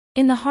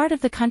In the heart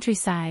of the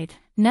countryside,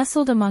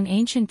 nestled among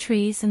ancient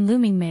trees and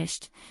looming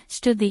mist,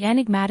 stood the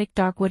enigmatic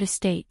Darkwood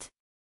Estate.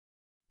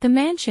 The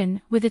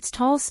mansion, with its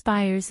tall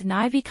spires and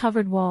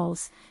ivy-covered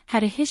walls,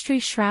 had a history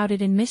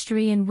shrouded in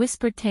mystery and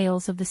whispered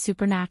tales of the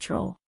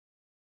supernatural.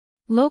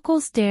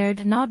 Locals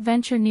dared not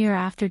venture near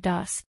after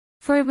dusk,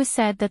 for it was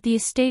said that the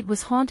estate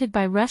was haunted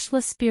by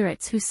restless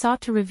spirits who sought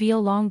to reveal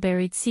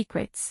long-buried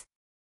secrets.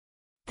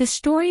 The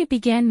story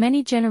began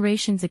many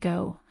generations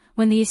ago,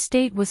 when the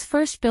estate was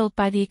first built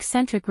by the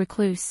eccentric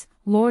recluse,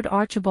 Lord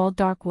Archibald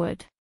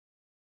Darkwood.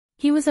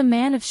 He was a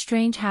man of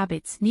strange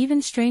habits and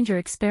even stranger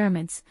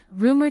experiments,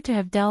 rumored to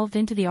have delved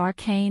into the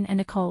arcane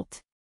and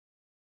occult.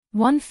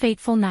 One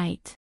fateful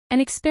night, an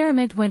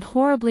experiment went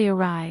horribly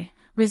awry,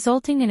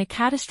 resulting in a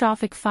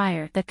catastrophic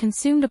fire that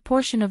consumed a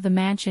portion of the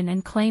mansion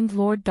and claimed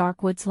Lord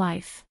Darkwood's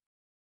life.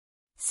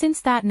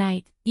 Since that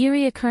night,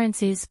 eerie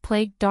occurrences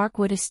plagued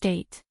Darkwood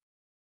Estate.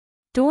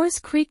 Doors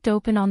creaked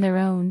open on their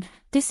own,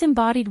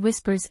 disembodied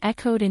whispers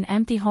echoed in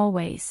empty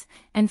hallways,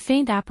 and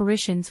faint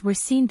apparitions were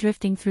seen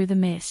drifting through the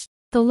mist.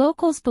 The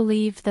locals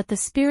believed that the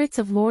spirits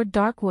of Lord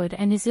Darkwood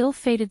and his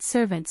ill-fated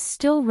servants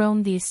still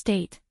roamed the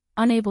estate,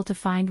 unable to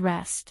find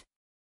rest.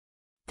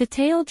 The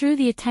tale drew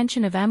the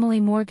attention of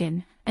Emily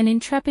Morgan, an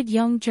intrepid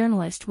young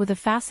journalist with a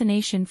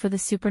fascination for the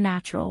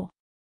supernatural.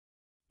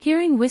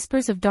 Hearing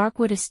whispers of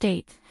Darkwood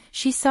Estate,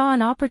 she saw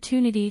an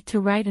opportunity to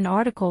write an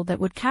article that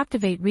would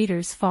captivate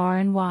readers far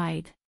and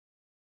wide.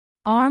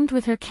 Armed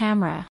with her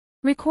camera,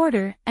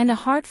 recorder, and a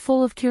heart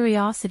full of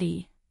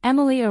curiosity,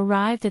 Emily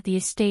arrived at the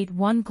estate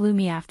one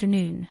gloomy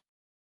afternoon.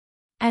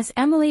 As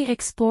Emily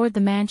explored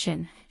the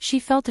mansion, she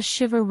felt a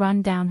shiver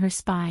run down her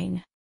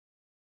spine.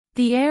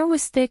 The air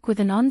was thick with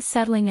an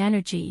unsettling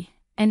energy,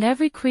 and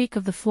every creak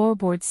of the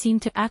floorboard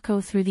seemed to echo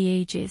through the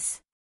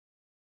ages.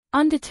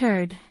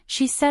 Undeterred,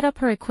 she set up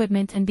her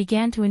equipment and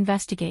began to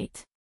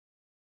investigate.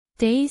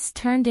 Days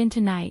turned into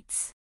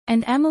nights,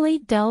 and Emily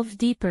delved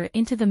deeper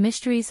into the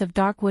mysteries of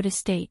Darkwood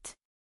Estate.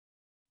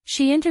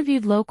 She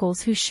interviewed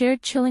locals who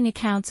shared chilling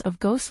accounts of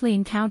ghostly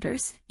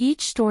encounters,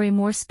 each story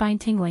more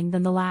spine-tingling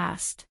than the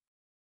last.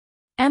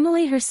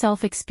 Emily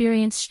herself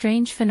experienced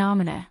strange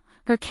phenomena,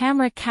 her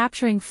camera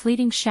capturing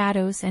fleeting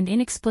shadows and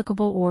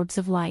inexplicable orbs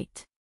of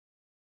light.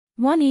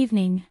 One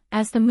evening,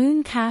 as the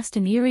moon cast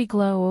an eerie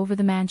glow over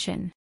the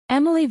mansion,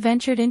 Emily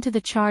ventured into the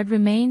charred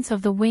remains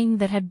of the wing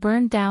that had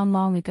burned down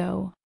long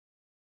ago.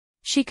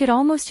 She could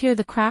almost hear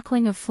the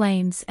crackling of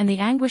flames and the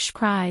anguished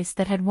cries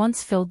that had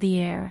once filled the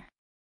air.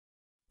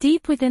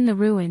 Deep within the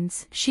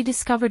ruins, she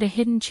discovered a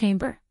hidden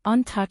chamber,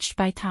 untouched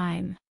by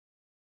time.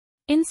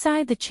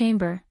 Inside the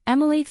chamber,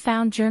 Emily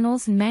found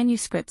journals and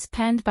manuscripts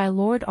penned by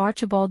Lord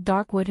Archibald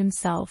Darkwood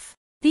himself.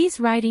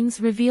 These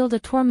writings revealed a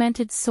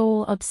tormented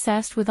soul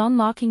obsessed with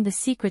unlocking the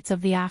secrets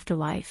of the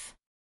afterlife.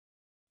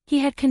 He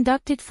had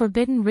conducted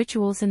forbidden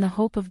rituals in the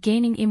hope of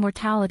gaining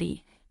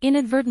immortality,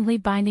 inadvertently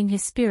binding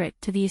his spirit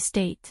to the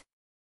estate.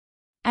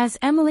 As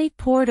Emily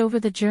pored over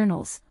the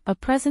journals, a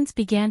presence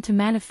began to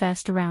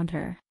manifest around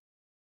her.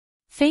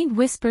 Faint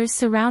whispers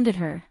surrounded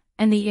her,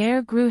 and the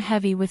air grew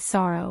heavy with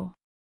sorrow.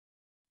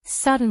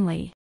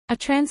 Suddenly, a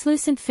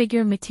translucent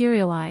figure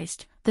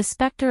materialized, the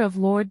specter of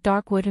Lord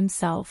Darkwood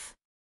himself.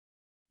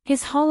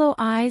 His hollow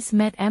eyes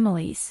met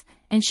Emily's,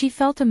 and she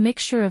felt a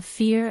mixture of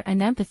fear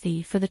and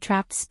empathy for the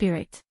trapped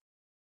spirit.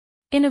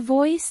 In a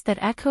voice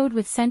that echoed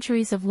with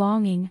centuries of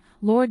longing,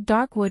 Lord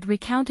Darkwood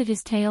recounted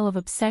his tale of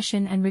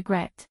obsession and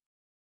regret.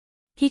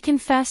 He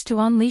confessed to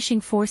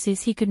unleashing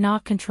forces he could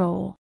not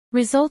control,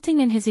 resulting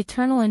in his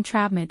eternal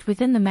entrapment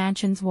within the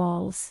mansion's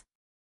walls.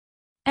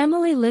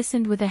 Emily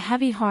listened with a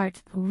heavy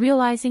heart,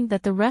 realizing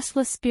that the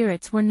restless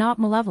spirits were not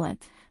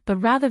malevolent, but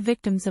rather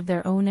victims of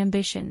their own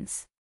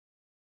ambitions.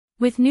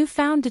 With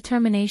newfound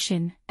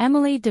determination,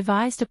 Emily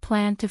devised a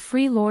plan to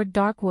free Lord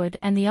Darkwood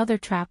and the other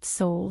trapped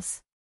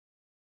souls.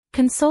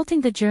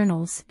 Consulting the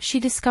journals, she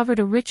discovered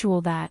a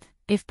ritual that,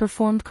 if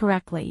performed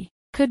correctly,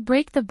 could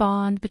break the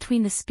bond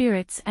between the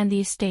spirits and the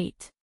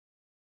estate.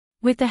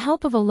 With the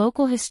help of a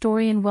local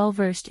historian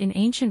well-versed in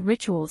ancient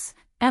rituals,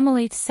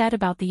 Emily set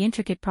about the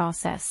intricate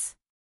process.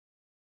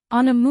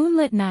 On a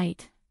moonlit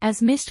night,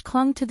 as mist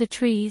clung to the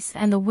trees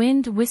and the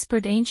wind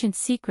whispered ancient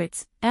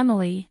secrets,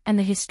 Emily and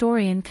the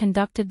historian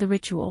conducted the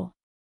ritual.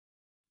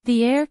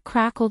 The air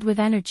crackled with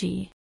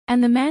energy,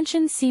 and the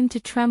mansion seemed to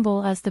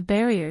tremble as the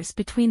barriers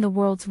between the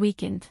worlds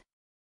weakened.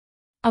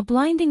 A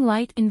blinding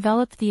light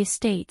enveloped the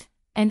estate,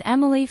 and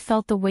Emily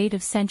felt the weight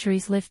of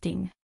centuries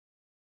lifting.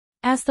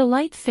 As the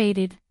light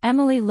faded,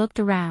 Emily looked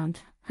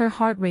around, her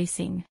heart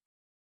racing.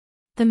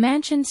 The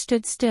mansion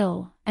stood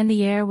still, and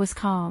the air was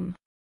calm.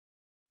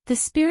 The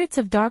spirits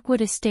of Darkwood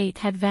Estate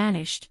had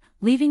vanished,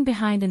 leaving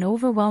behind an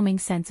overwhelming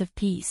sense of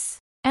peace.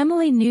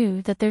 Emily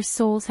knew that their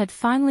souls had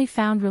finally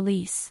found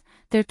release,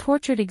 their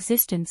tortured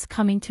existence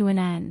coming to an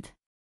end.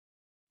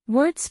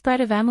 Word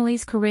spread of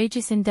Emily's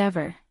courageous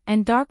endeavor,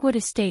 and Darkwood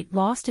Estate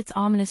lost its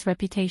ominous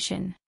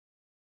reputation.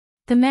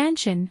 The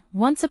mansion,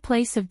 once a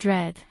place of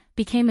dread,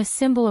 became a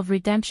symbol of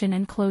redemption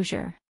and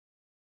closure.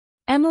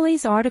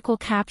 Emily's article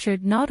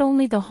captured not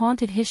only the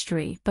haunted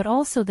history but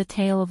also the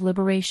tale of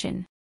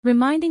liberation.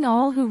 reminding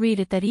all who read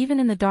it that even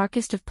in the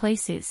darkest of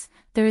places,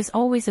 there is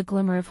always a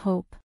glimmer of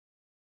hope.